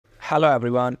Hello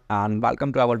everyone and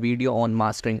welcome to our video on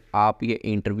mastering RPA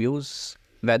interviews.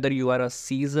 Whether you are a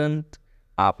seasoned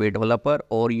RPA developer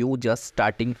or you just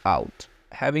starting out,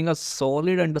 having a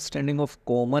solid understanding of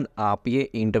common RPA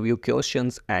interview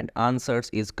questions and answers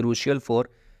is crucial for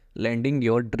landing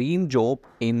your dream job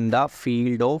in the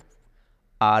field of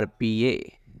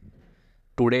RPA.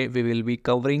 Today we will be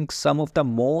covering some of the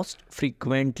most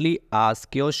frequently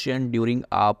asked questions during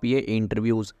RPA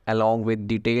interviews along with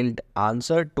detailed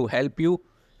answer to help you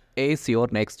ace your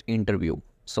next interview.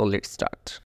 So let's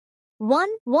start. 1.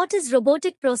 What is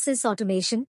robotic process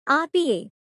automation, RPA?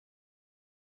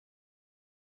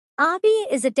 RPA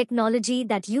is a technology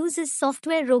that uses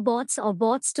software robots or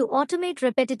bots to automate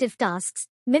repetitive tasks,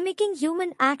 mimicking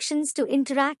human actions to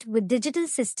interact with digital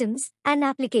systems and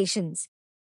applications.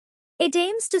 It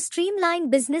aims to streamline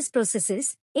business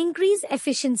processes, increase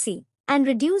efficiency, and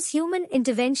reduce human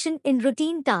intervention in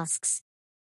routine tasks.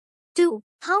 2.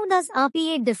 How does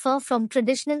RPA differ from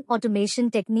traditional automation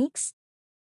techniques?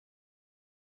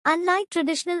 Unlike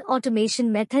traditional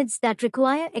automation methods that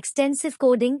require extensive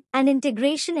coding and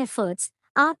integration efforts,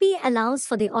 RPA allows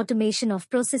for the automation of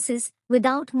processes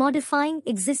without modifying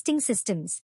existing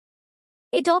systems.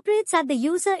 It operates at the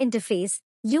user interface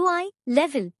 (UI)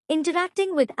 level,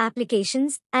 interacting with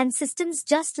applications and systems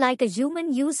just like a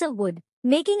human user would,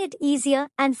 making it easier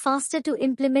and faster to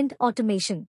implement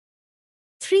automation.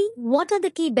 3. What are the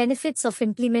key benefits of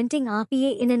implementing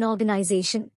RPA in an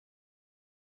organization?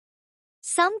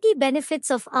 Some key benefits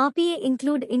of RPA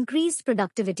include increased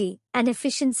productivity and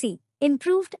efficiency,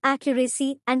 improved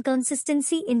accuracy and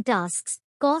consistency in tasks,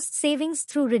 cost savings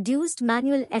through reduced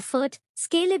manual effort,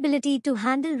 scalability to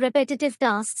handle repetitive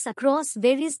tasks across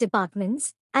various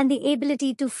departments, and the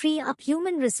ability to free up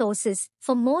human resources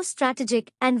for more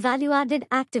strategic and value-added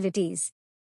activities.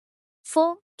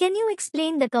 4. Can you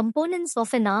explain the components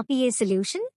of an RPA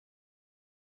solution?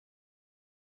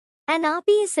 An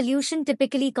RPA solution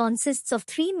typically consists of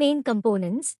three main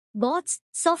components: bots,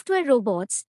 software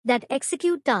robots that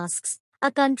execute tasks,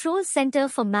 a control center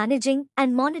for managing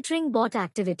and monitoring bot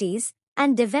activities,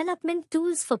 and development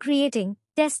tools for creating,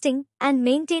 testing, and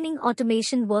maintaining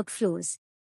automation workflows.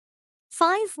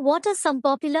 5. What are some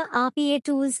popular RPA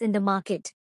tools in the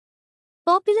market?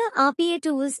 Popular RPA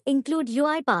tools include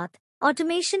UiPath,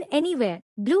 Automation Anywhere,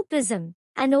 Blue Prism,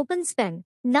 and OpenSpan,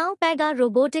 now Pega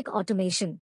Robotic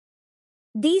Automation.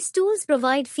 These tools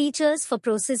provide features for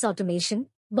process automation,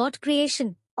 bot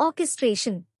creation,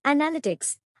 orchestration,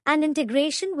 analytics, and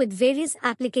integration with various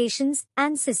applications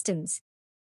and systems.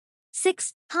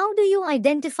 6. How do you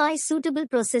identify suitable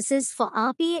processes for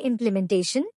RPA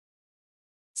implementation?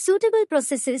 Suitable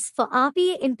processes for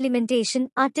RPA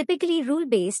implementation are typically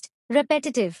rule-based,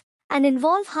 repetitive, and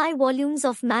involve high volumes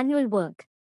of manual work.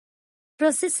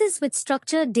 Processes with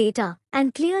structured data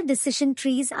and clear decision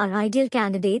trees are ideal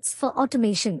candidates for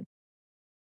automation.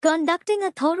 Conducting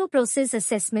a thorough process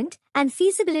assessment and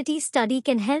feasibility study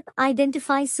can help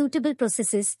identify suitable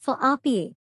processes for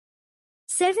RPA.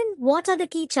 7. What are the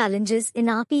key challenges in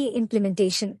RPA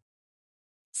implementation?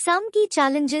 Some key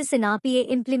challenges in RPA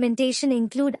implementation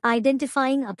include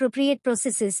identifying appropriate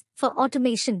processes for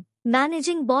automation,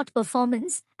 managing bot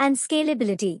performance and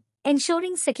scalability,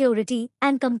 ensuring security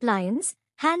and compliance,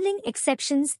 handling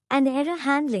exceptions and error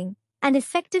handling, and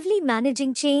effectively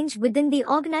managing change within the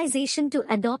organization to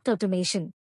adopt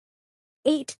automation.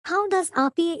 8. How does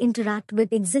RPA interact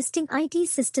with existing IT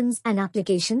systems and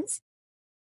applications?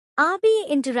 RPA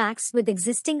interacts with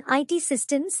existing IT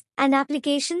systems and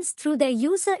applications through their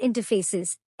user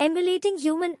interfaces, emulating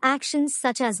human actions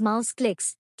such as mouse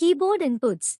clicks, keyboard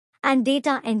inputs, and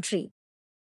data entry.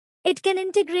 It can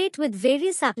integrate with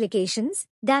various applications,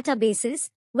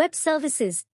 databases, web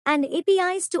services, and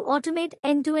APIs to automate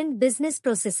end-to-end business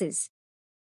processes.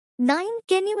 9.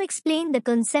 Can you explain the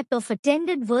concept of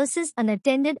attended versus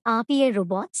unattended RPA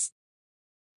robots?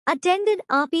 Attended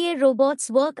RPA robots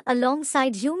work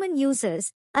alongside human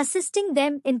users, assisting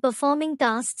them in performing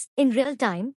tasks in real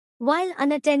time, while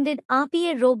unattended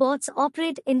RPA robots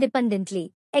operate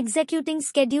independently, executing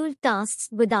scheduled tasks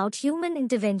without human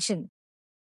intervention.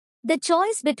 The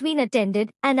choice between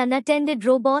attended and unattended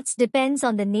robots depends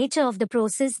on the nature of the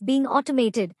process being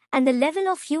automated and the level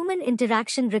of human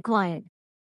interaction required.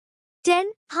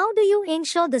 10. How do you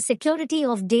ensure the security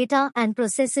of data and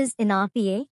processes in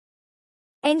RPA?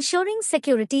 Ensuring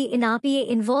security in RPA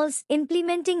involves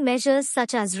implementing measures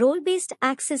such as role-based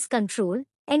access control,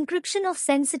 encryption of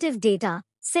sensitive data,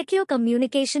 secure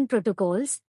communication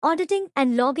protocols, auditing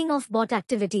and logging of bot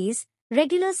activities,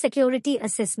 regular security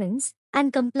assessments,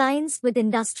 and compliance with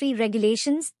industry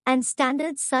regulations and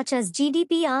standards such as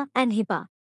GDPR and HIPAA.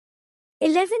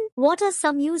 11. What are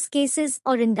some use cases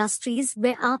or industries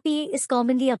where RPA is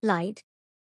commonly applied?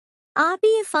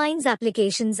 RPA finds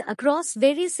applications across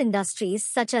various industries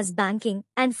such as banking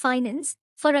and finance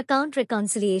for account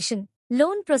reconciliation,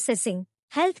 loan processing,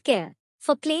 healthcare,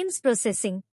 for claims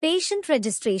processing, patient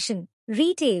registration,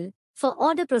 retail, for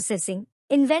order processing,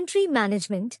 inventory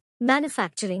management,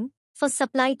 manufacturing, for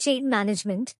supply chain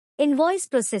management, invoice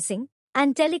processing,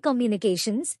 and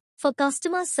telecommunications, for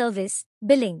customer service,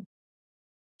 billing.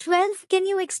 12. Can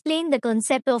you explain the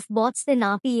concept of bots in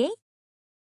RPA?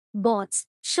 Bots,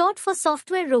 short for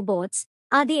software robots,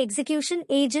 are the execution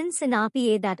agents in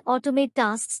RPA that automate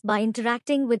tasks by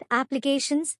interacting with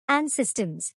applications and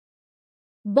systems.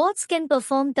 Bots can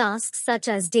perform tasks such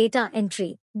as data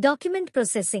entry, document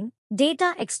processing,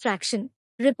 data extraction,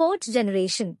 report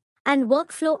generation, and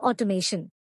workflow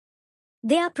automation.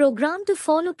 They are programmed to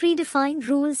follow predefined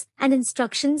rules and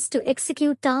instructions to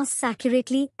execute tasks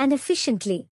accurately and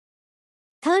efficiently.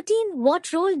 13.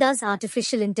 What role does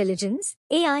artificial intelligence,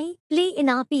 AI, play in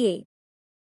RPA?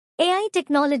 AI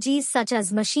technologies such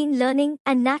as machine learning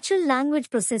and natural language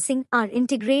processing are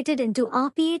integrated into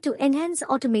RPA to enhance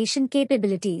automation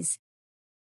capabilities.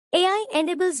 AI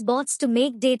enables bots to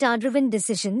make data-driven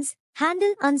decisions,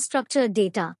 handle unstructured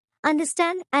data,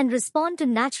 understand and respond to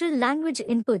natural language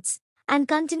inputs, and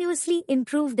continuously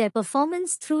improve their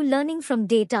performance through learning from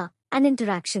data and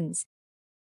interactions.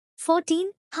 14.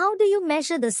 How do you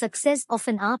measure the success of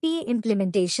an RPA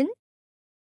implementation?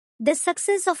 The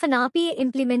success of an RPA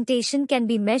implementation can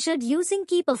be measured using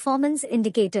key performance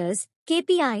indicators,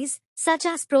 KPIs, such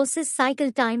as process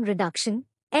cycle time reduction,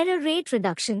 error rate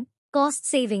reduction, cost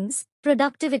savings,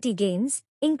 productivity gains,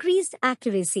 increased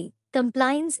accuracy,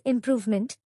 compliance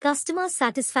improvement, customer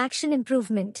satisfaction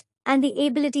improvement, and the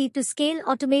ability to scale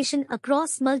automation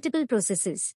across multiple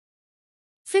processes.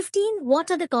 15.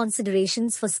 What are the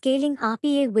considerations for scaling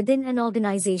RPA within an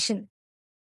organization?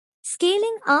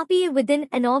 Scaling RPA within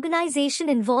an organization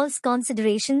involves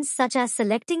considerations such as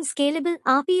selecting scalable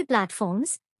RPA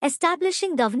platforms,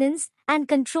 establishing governance and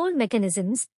control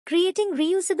mechanisms, creating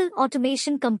reusable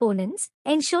automation components,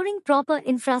 ensuring proper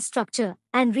infrastructure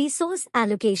and resource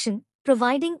allocation,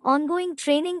 providing ongoing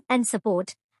training and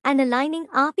support, and aligning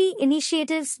RPA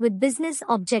initiatives with business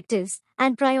objectives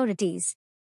and priorities.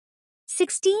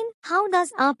 16. How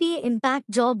does RPA impact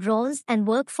job roles and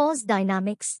workforce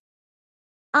dynamics?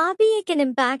 RPA can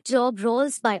impact job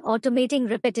roles by automating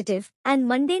repetitive and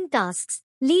mundane tasks,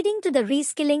 leading to the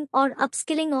reskilling or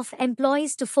upskilling of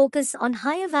employees to focus on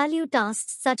higher value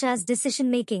tasks such as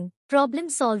decision-making,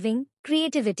 problem-solving,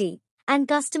 creativity, and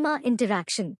customer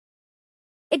interaction.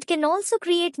 It can also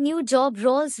create new job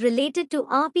roles related to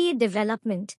RPA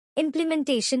development,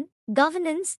 implementation,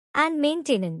 governance, and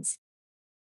maintenance.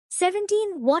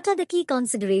 17. What are the key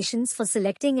considerations for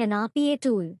selecting an RPA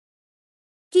tool?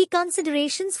 Key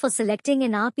considerations for selecting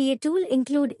an RPA tool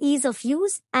include ease of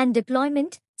use and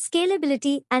deployment,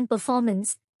 scalability and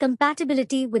performance,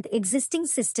 compatibility with existing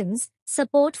systems,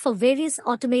 support for various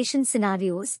automation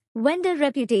scenarios, vendor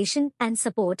reputation and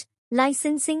support,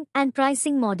 licensing and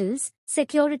pricing models,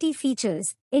 security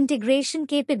features, integration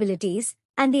capabilities,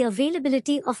 and the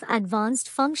availability of advanced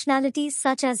functionalities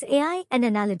such as AI and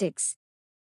analytics.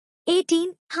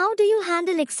 18. How do you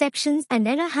handle exceptions and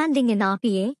error handling in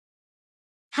RPA?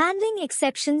 Handling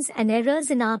exceptions and errors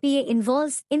in RPA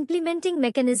involves implementing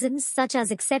mechanisms such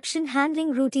as exception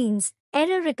handling routines,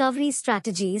 error recovery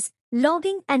strategies,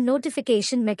 logging and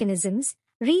notification mechanisms,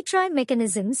 retry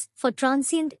mechanisms for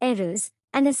transient errors,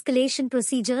 and escalation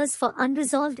procedures for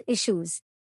unresolved issues.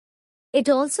 It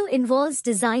also involves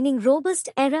designing robust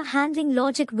error handling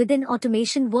logic within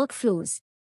automation workflows.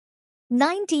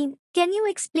 19. Can you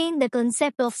explain the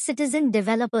concept of citizen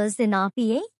developers in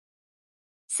RPA?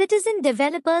 Citizen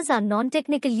developers are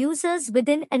non-technical users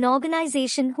within an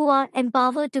organization who are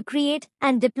empowered to create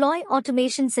and deploy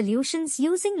automation solutions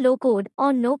using low-code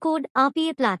or no-code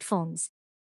RPA platforms.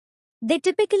 They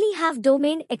typically have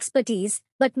domain expertise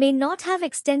but may not have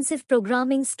extensive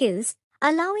programming skills,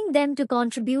 allowing them to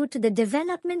contribute to the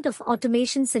development of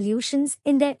automation solutions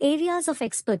in their areas of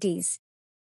expertise.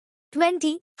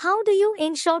 20. How do you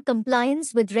ensure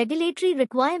compliance with regulatory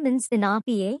requirements in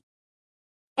RPA?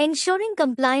 Ensuring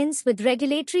compliance with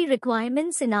regulatory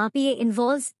requirements in RPA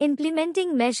involves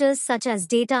implementing measures such as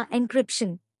data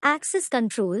encryption, access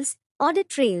controls, audit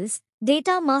trails,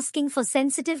 data masking for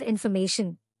sensitive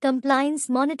information, compliance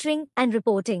monitoring and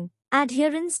reporting,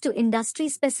 adherence to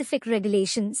industry-specific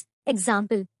regulations,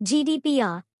 example,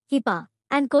 GDPR, HIPAA,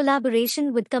 and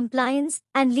collaboration with compliance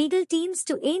and legal teams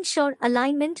to ensure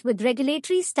alignment with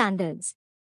regulatory standards.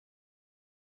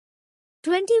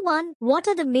 21. What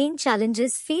are the main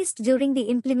challenges faced during the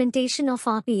implementation of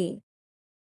RPA?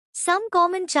 Some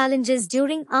common challenges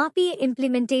during RPA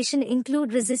implementation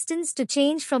include resistance to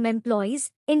change from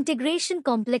employees, integration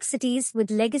complexities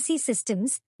with legacy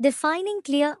systems, defining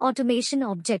clear automation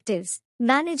objectives,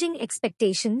 managing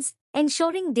expectations,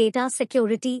 ensuring data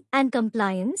security and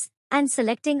compliance, and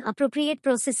selecting appropriate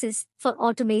processes for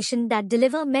automation that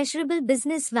deliver measurable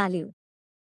business value.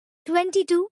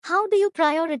 22. How do you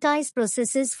prioritize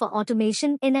processes for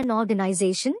automation in an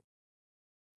organization?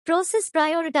 Process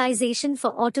prioritization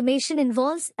for automation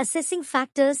involves assessing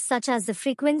factors such as the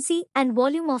frequency and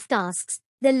volume of tasks,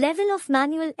 the level of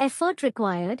manual effort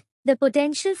required, the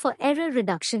potential for error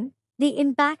reduction, the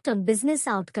impact on business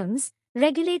outcomes,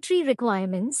 regulatory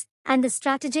requirements, and the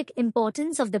strategic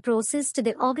importance of the process to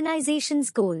the organization's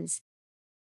goals.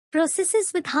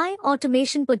 Processes with high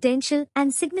automation potential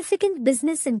and significant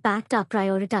business impact are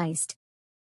prioritized.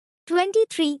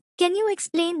 23. Can you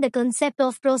explain the concept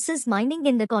of process mining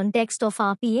in the context of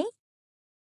RPA?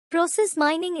 Process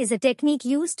mining is a technique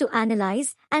used to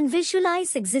analyze and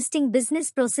visualize existing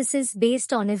business processes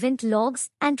based on event logs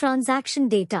and transaction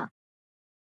data.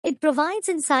 It provides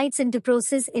insights into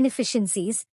process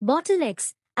inefficiencies,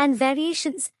 bottlenecks, and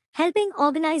variations, helping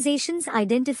organizations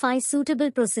identify suitable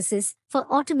processes for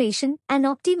automation and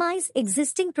optimize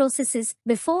existing processes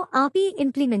before RPA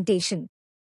implementation.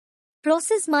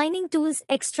 Process mining tools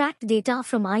extract data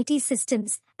from IT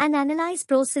systems and analyze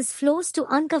process flows to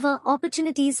uncover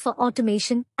opportunities for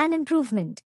automation and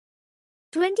improvement.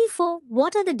 24.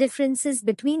 What are the differences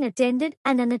between attended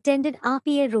and unattended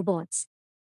RPA robots?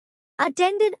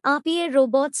 Attended RPA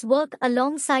robots work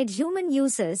alongside human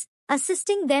users,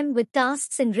 assisting them with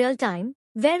tasks in real time,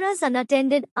 whereas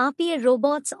unattended RPA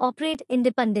robots operate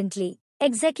independently,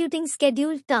 executing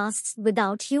scheduled tasks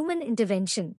without human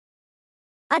intervention.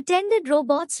 Attended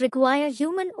robots require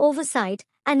human oversight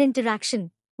and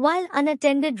interaction, while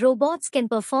unattended robots can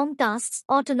perform tasks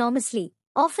autonomously,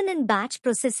 often in batch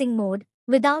processing mode,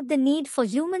 without the need for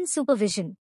human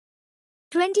supervision.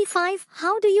 25.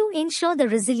 How do you ensure the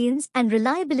resilience and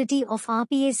reliability of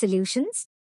RPA solutions?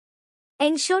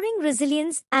 Ensuring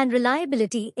resilience and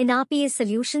reliability in RPA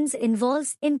solutions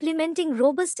involves implementing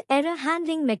robust error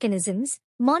handling mechanisms,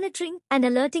 monitoring and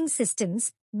alerting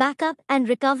systems, backup and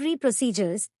recovery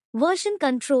procedures, version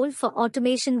control for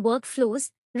automation workflows,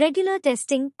 regular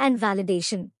testing and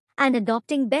validation, and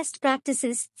adopting best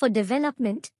practices for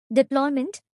development,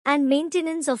 deployment, and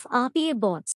maintenance of RPA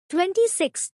bots.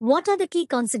 26. What are the key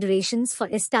considerations for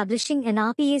establishing an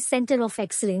RPA Center of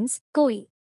Excellence, COE?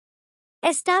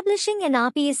 Establishing an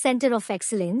RPA Center of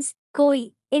Excellence,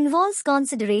 COE, involves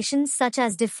considerations such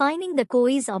as defining the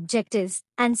COE's objectives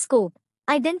and scope,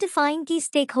 identifying key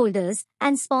stakeholders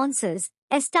and sponsors,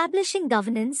 establishing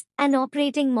governance and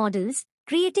operating models,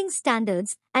 creating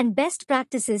standards and best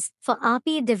practices for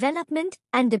RPA development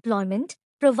and deployment,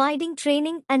 providing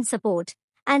training and support,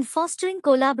 and fostering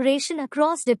collaboration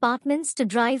across departments to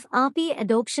drive RPA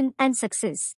adoption and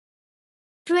success.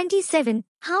 27.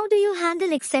 How do you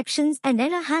handle exceptions and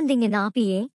error handling in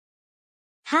RPA?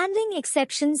 Handling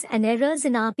exceptions and errors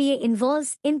in RPA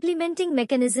involves implementing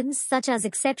mechanisms such as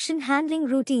exception handling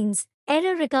routines,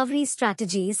 error recovery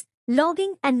strategies,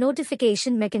 logging and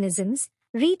notification mechanisms,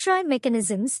 retry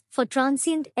mechanisms for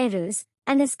transient errors,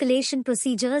 and escalation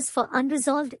procedures for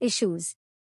unresolved issues.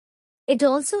 It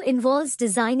also involves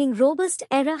designing robust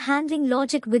error handling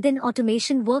logic within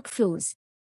automation workflows.